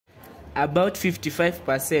About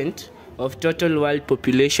 55% of total world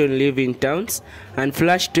population live in towns and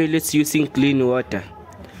flush toilets using clean water.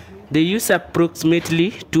 They use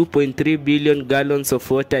approximately 2.3 billion gallons of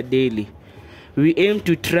water daily. We aim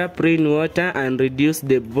to trap rainwater and reduce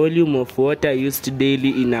the volume of water used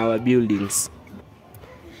daily in our buildings.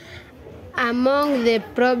 Among the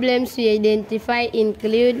problems we identify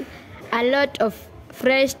include a lot of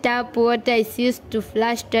fresh tap water is used to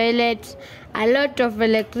flush toilets, a lot of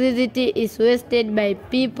electricity is wasted by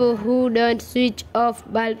people who don't switch off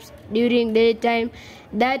bulbs during daytime,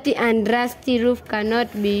 dirty and rusty roof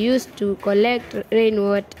cannot be used to collect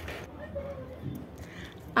rainwater.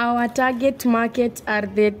 Our target market are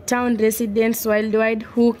the town residents worldwide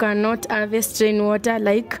who cannot harvest rainwater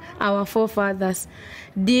like our forefathers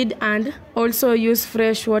did and also use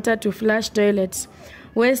fresh water to flush toilets.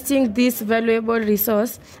 Wasting this valuable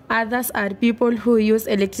resource, others are people who use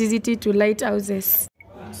electricity to light houses.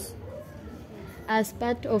 As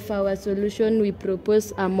part of our solution, we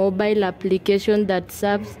propose a mobile application that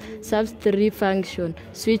serves three functions: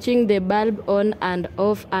 switching the bulb on and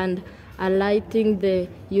off and alerting the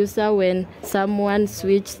user when someone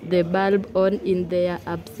switches the bulb on in their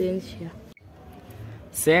absentia.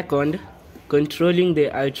 Second, controlling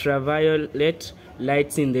the ultraviolet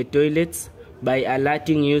lights in the toilets by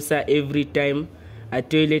alerting user every time a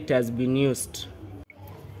toilet has been used.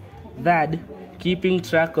 Third, keeping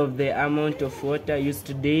track of the amount of water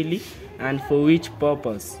used daily and for which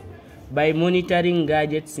purpose by monitoring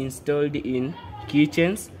gadgets installed in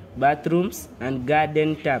kitchens, bathrooms, and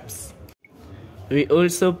garden taps. We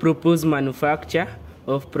also propose manufacture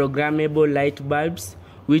of programmable light bulbs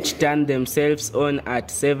which turn themselves on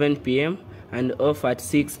at 7 p.m. and off at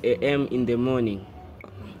 6 a.m. in the morning.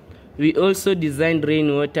 We also designed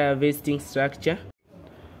rainwater harvesting structure.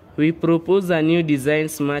 We propose a new design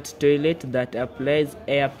smart toilet that applies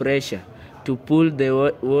air pressure to pull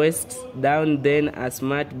the waste down, then a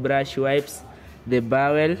smart brush wipes the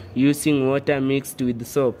bowel using water mixed with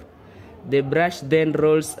soap. The brush then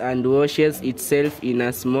rolls and washes itself in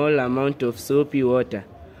a small amount of soapy water.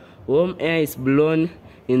 Warm air is blown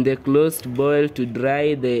in the closed bowl to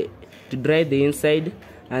dry the inside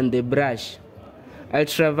and the brush.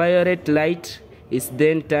 Ultraviolet light is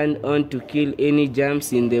then turned on to kill any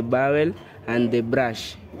germs in the bowel and the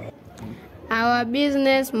brush. Our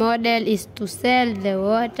business model is to sell the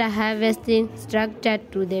water harvesting structure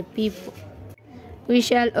to the people. We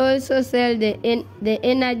shall also sell the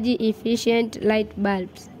energy efficient light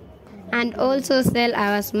bulbs and also sell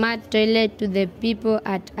our smart toilet to the people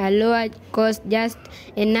at a lower cost, just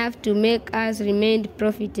enough to make us remain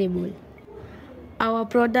profitable. Our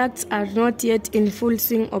products are not yet in full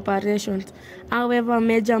swing operations. However,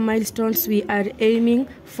 major milestones we are aiming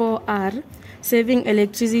for are saving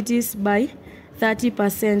electricity by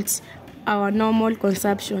 30% our normal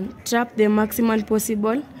consumption, trap the maximum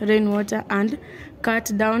possible rainwater, and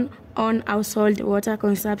cut down on household water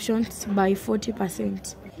consumptions by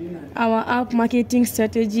 40%. Our app marketing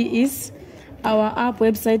strategy is our app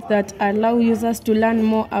website that allow users to learn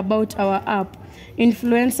more about our app.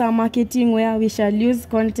 Influencer marketing, where we shall use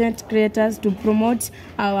content creators to promote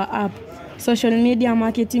our app. Social media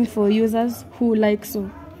marketing for users who like so.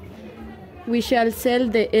 We shall sell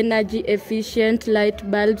the energy efficient light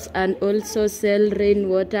bulbs and also sell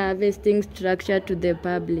rainwater harvesting structure to the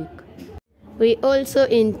public. We also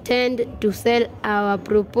intend to sell our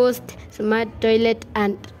proposed smart toilet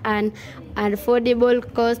at an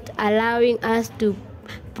affordable cost, allowing us to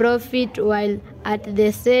profit while at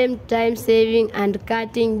the same time saving and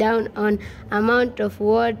cutting down on amount of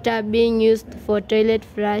water being used for toilet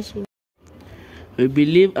flushing. We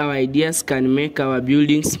believe our ideas can make our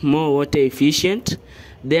buildings more water efficient.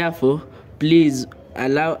 Therefore, please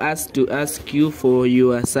allow us to ask you for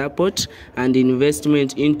your support and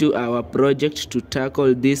investment into our project to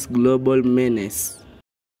tackle this global menace.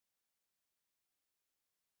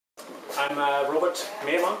 I'm Robert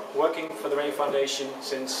Meerman, working for the Rain Foundation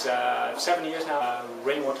since 7 years now.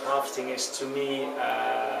 Rainwater harvesting is to me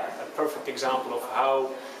a perfect example of how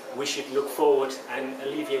we should look forward and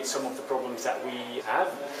alleviate some of the problems that we have.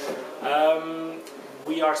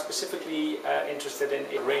 We are specifically interested in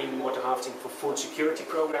a rainwater harvesting for food security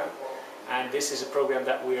program, and this is a program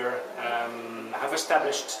that we have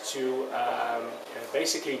established to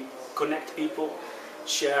basically connect people,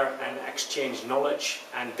 share and exchange knowledge,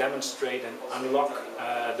 and demonstrate and unlock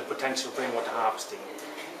the potential of rainwater harvesting.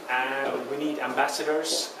 And we need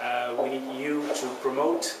ambassadors, we need you to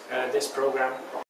promote this program.